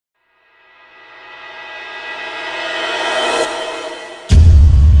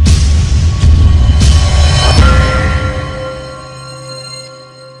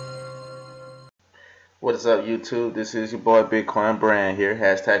What's up, YouTube? This is your boy Bitcoinbran here.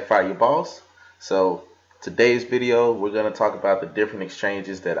 Hashtag Fire Your Boss. So today's video, we're going to talk about the different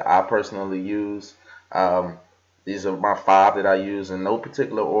exchanges that I personally use. These are my 5 that I use in no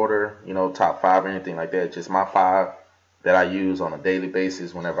particular order, top 5 or anything like that. Just my 5 that I use on a daily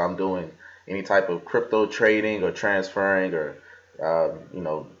basis whenever I'm doing any type of crypto trading or transferring or,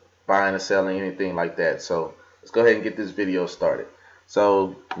 buying or selling, anything like that. So let's go ahead and get this video started.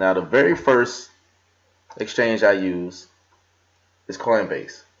 So now the very first exchange I use is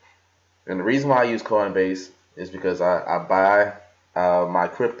Coinbase, and the reason why I use Coinbase is because I buy my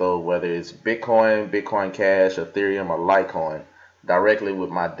crypto, whether it's Bitcoin, Bitcoin Cash, Ethereum, or Litecoin, directly with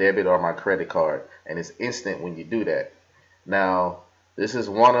my debit or my credit card, and it's instant when you do that. Now, this is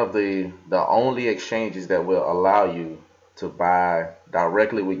one of the only exchanges that will allow you to buy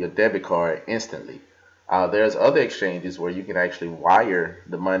directly with your debit card instantly. There's other exchanges where you can actually wire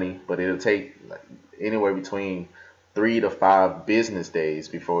the money, but it'll take anywhere between 3 to 5 business days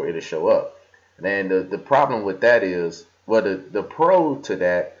before it'll show up. And the problem with that is, well, the pro to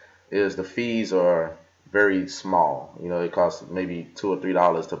that is the fees are very small. It costs maybe $2 or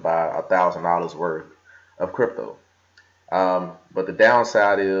 $3 to buy $1,000 worth of crypto. But the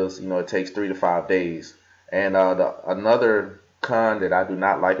downside is, it takes 3 to 5 days. And another con that I do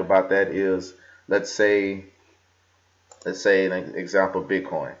not like about that is, let's say an example,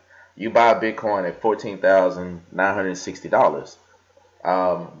 Bitcoin. You buy Bitcoin at $14,960,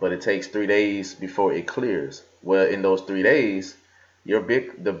 but it takes 3 days before it clears. Well, in those 3 days, the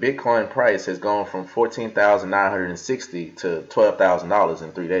Bitcoin price has gone from $14,960 to $12,000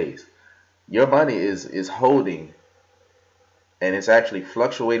 in 3 days. Your money is holding, and it's actually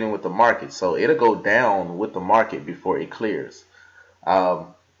fluctuating with the market, so it'll go down with the market before it clears.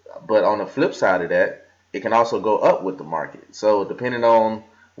 But on the flip side of that, it can also go up with the market. So depending on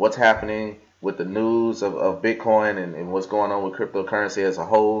what's happening with the news of Bitcoin and what's going on with cryptocurrency as a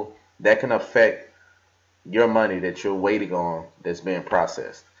whole, that can affect your money that you're waiting on that's being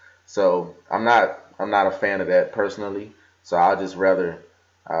processed. So I'm not a fan of that personally. So I'll just rather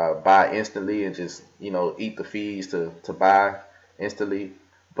buy instantly and just eat the fees to buy instantly.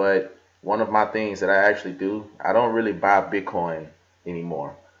 But one of my things that I actually do, I don't really buy Bitcoin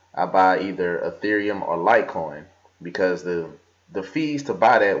anymore. I buy either Ethereum or Litecoin because the fees to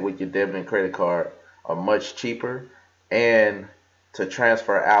buy that with your debit and credit card are much cheaper, and to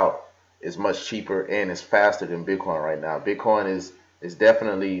transfer out is much cheaper and it's faster than Bitcoin right now. Bitcoin is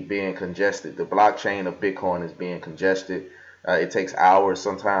definitely being congested. The blockchain of Bitcoin is being congested. It takes hours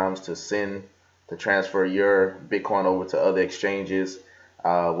sometimes to transfer your Bitcoin over to other exchanges,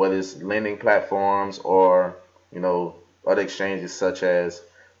 whether it's lending platforms or other exchanges such as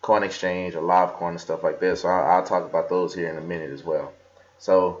Coin Exchange or Livecoin and stuff like that. So I'll talk about those here in a minute as well.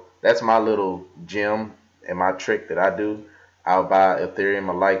 So that's my little gem and my trick that I do. I'll buy Ethereum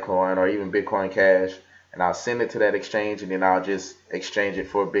or Litecoin or even Bitcoin Cash, and I'll send it to that exchange, and then I'll just exchange it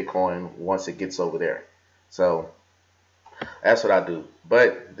for Bitcoin once it gets over there. So that's what I do.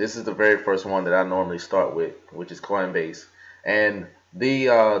 But this is the very first one that I normally start with, which is Coinbase. And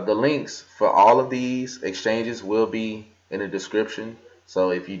the links for all of these exchanges will be in the description.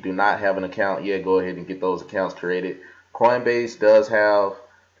 So if you do not have an account yet, go ahead and get those accounts created. Coinbase does have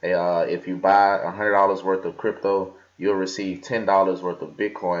if you buy $100 worth of crypto, you'll receive $10 worth of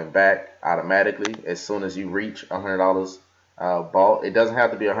Bitcoin back automatically as soon as you reach $100 bought. It doesn't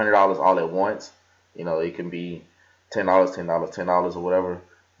have to be $100 all at once. It can be $10, $10, $10 or whatever.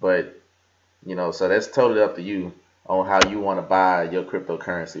 But so that's totally up to you on how you want to buy your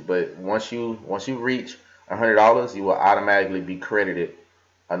cryptocurrency. But once you reach $100, you will automatically be credited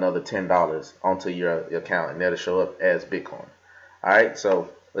another $10 onto your account, and that'll show up as Bitcoin. All right, so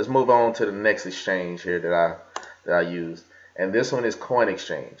let's move on to the next exchange here that I use, and this one is Coin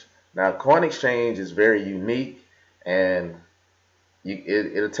Exchange. Now, Coin Exchange is very unique, and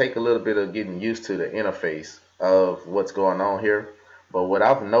it'll take a little bit of getting used to the interface of what's going on here. But what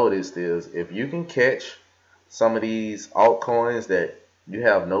I've noticed is if you can catch some of these altcoins that you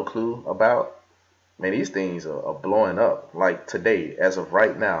have no clue about, man, these things are blowing up. Like today, as of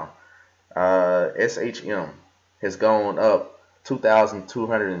right now, SHM has gone up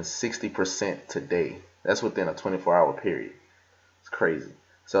 2,260% today. That's within a 24-hour period. It's crazy.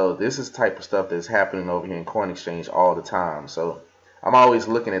 So this is type of stuff that's happening over here in Coin Exchange all the time. So I'm always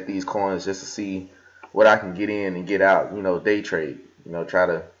looking at these coins just to see what I can get in and get out. Day trade. Try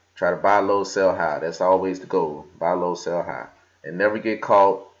to buy low, sell high. That's always the goal. Buy low, sell high, and never get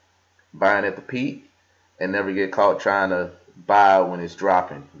caught buying at the peak, and never get caught trying to buy when it's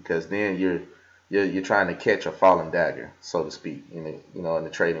dropping, because then you're trying to catch a falling dagger, so to speak, in the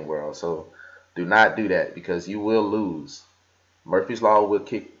trading world. So Do not do that because you will lose. Murphy's Law will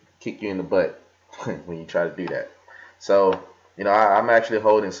kick you in the butt when you try to do that. So, I'm actually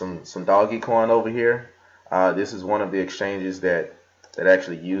holding some doggy coin over here. This is one of the exchanges that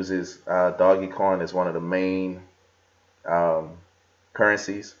actually uses doggy coin as one of the main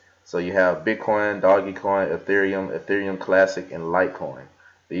currencies. So you have Bitcoin, doggy coin, Ethereum Classic, and Litecoin.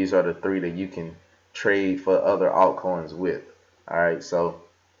 These are the three that you can trade for other altcoins with. All right, so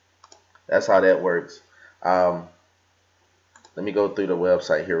that's how that works. Let me go through the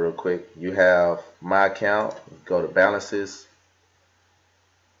website here real quick. You have my account. Go to balances.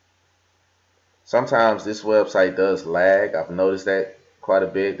 Sometimes this website does lag. I've noticed that quite a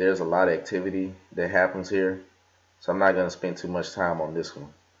bit. There's a lot of activity that happens here. So I'm not going to spend too much time on this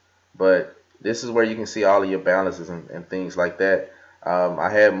one. But this is where you can see all of your balances and things like that. I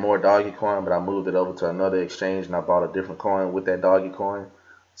had more doggy coin, but I moved it over to another exchange and I bought a different coin with that doggy coin.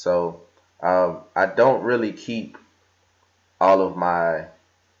 So I don't really keep all of my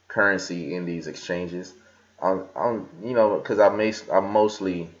currency in these exchanges. Because I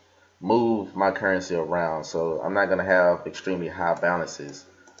mostly move my currency around, so I'm not gonna have extremely high balances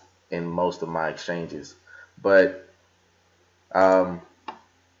in most of my exchanges. But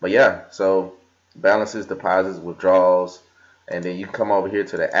yeah, so balances, deposits, withdrawals, and then you can come over here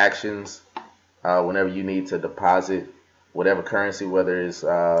to the actions whenever you need to deposit whatever currency, whether it's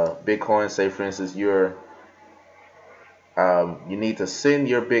Bitcoin. Say for instance you need to send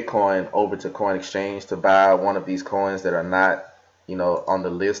your Bitcoin over to Coin Exchange to buy one of these coins that are not, on the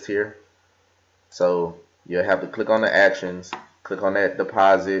list here. So you'll have to click on the actions, click on that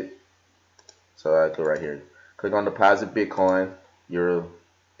deposit. So I go right here, click on deposit Bitcoin.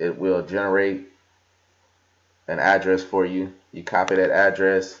 It will generate an address for you. You copy that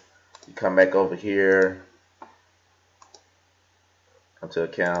address. You come back over here, come to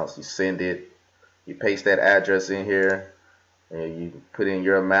accounts. You send it. You paste that address in here. And you put in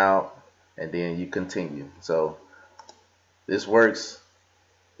your amount and then you continue. So this works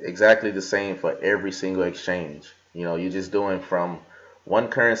exactly the same for every single exchange. You're just doing from one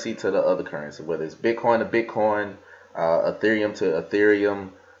currency to the other currency, whether it's Bitcoin to Bitcoin, Ethereum to Ethereum,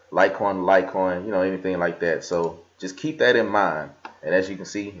 Litecoin to Litecoin, anything like that. So just keep that in mind. And as you can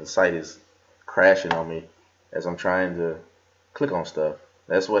see, the site is crashing on me as I'm trying to click on stuff.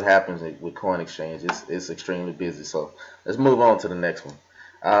 That's what happens with Coin Exchange. It's extremely busy. So let's move on to the next one.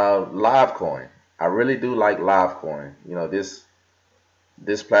 Livecoin. I really do like Livecoin.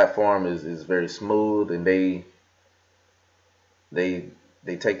 This platform is very smooth, and they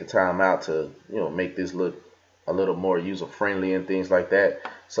take the time out to make this look a little more user friendly and things like that.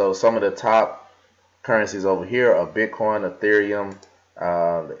 So some of the top currencies over here are Bitcoin, Ethereum,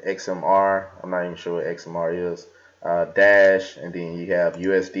 the XMR. I'm not even sure what XMR is. Dash, and then you have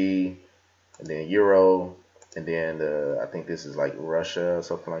USD, and then Euro, and then I think this is like Russia or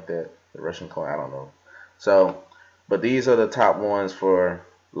something like that. The Russian coin, I don't know. So, but these are the top ones for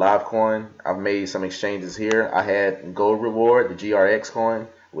Livecoin. I've made some exchanges here. I had Gold Reward, the GRX coin,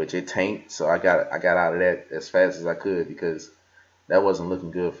 which it tanked, so I got out of that as fast as I could because that wasn't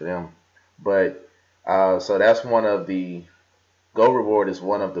looking good for them. But so that's one of the Gold Reward is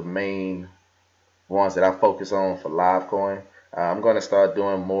one of the main ones that I focus on for Livecoin. I'm going to start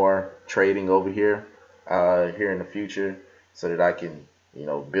doing more trading over here in the future so that I can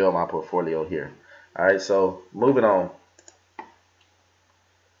build my portfolio here. All right, so moving on.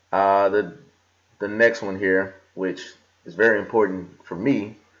 The next one here, which is very important for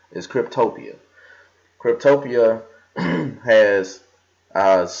me, is Cryptopia. Cryptopia has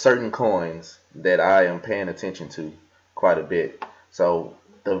certain coins that I am paying attention to quite a bit. So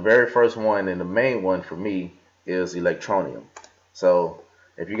the very first one and the main one for me is Electroneum. So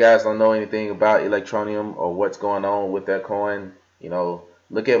if you guys don't know anything about Electroneum or what's going on with that coin,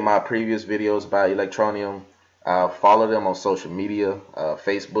 look at my previous videos about Electroneum. Follow them on social media,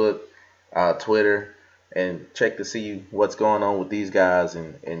 Facebook, Twitter, and check to see what's going on with these guys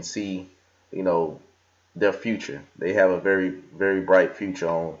and see, their future. They have a very, very bright future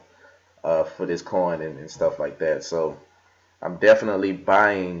on for this coin and stuff like that. So I'm definitely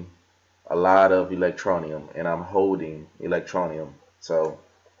buying a lot of Electroneum and I'm holding Electroneum. So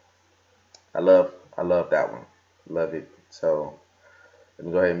I love that one. Love it. So let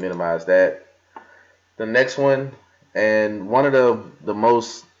me go ahead and minimize that. The next one, and one of the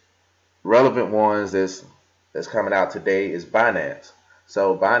most relevant ones that's coming out today, is Binance.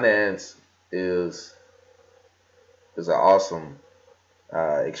 So Binance is an awesome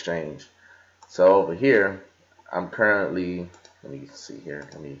exchange. So over here, I'm currently, let me see here.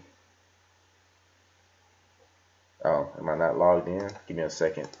 Oh, am I not logged in? Give me a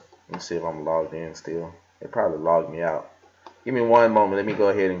second. Let me see if I'm logged in still. It probably logged me out. Give me one moment. Let me go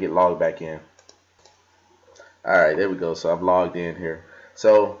ahead and get logged back in. Alright, there we go. So I've logged in here.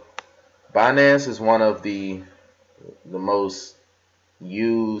 So Binance is one of the most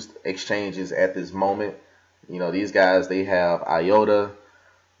used exchanges at this moment. You know, these guys, they have IOTA,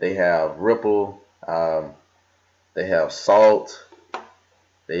 they have Ripple, they have Salt,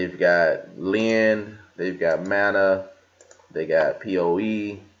 they've got Lend, they've got Mana, they got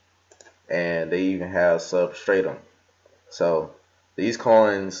POE, and they even have Substratum. So these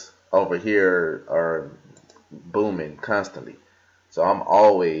coins over here are booming constantly. So I'm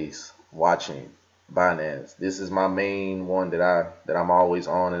always watching Binance. This is my main one that I'm always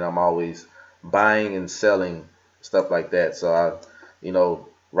on, and I'm always buying and selling stuff like that. So you know,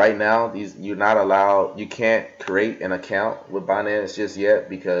 right now you're not allowed, you can't create an account with Binance just yet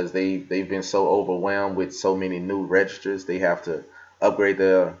because they've been so overwhelmed with so many new registers. They have to upgrade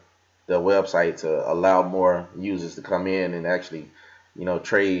the website to allow more users to come in and actually, you know,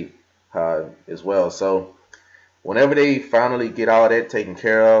 trade as well. So whenever they finally get all that taken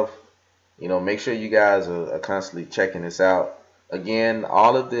care of, you know, make sure you guys are constantly checking this out. Again,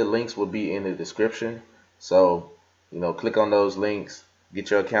 all of the links will be in the description. So, you know, click on those links, get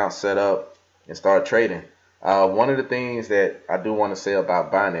your account set up, and start trading. One of the things that I do want to say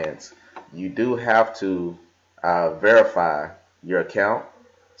about Binance, you do have to verify your account.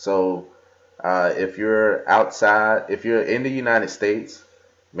 So if you're outside, if you're in the United States,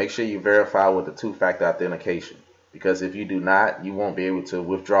 make sure you verify with the two-factor authentication. Because if you do not, you won't be able to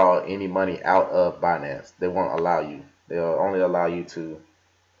withdraw any money out of Binance. They won't allow you. They'll only allow you to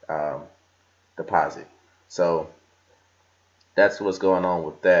deposit. So that's what's going on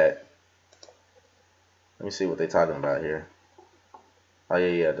with that. Let me see what they're talking about here. Oh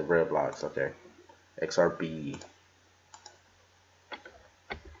yeah, the red blocks. Okay, XRB.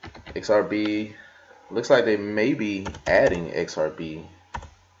 XRB. Looks like they may be adding XRB.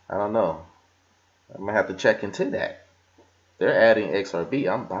 I don't know. I might have to check into that. They're adding XRB.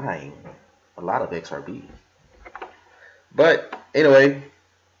 I'm buying a lot of XRB. But anyway,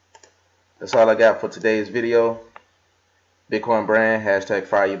 that's all I got for today's video. Bitcoinbran, hashtag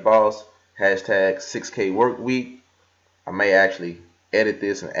fire your boss, hashtag 6K work week. I may actually edit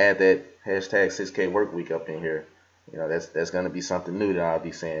this and add that hashtag 6K work week up in here. You know, that's going to be something new that I'll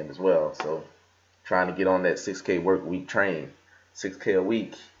be saying as well. So trying to get on that 6K work week train. 6K a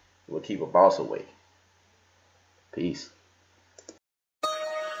week will keep a boss away. Peace.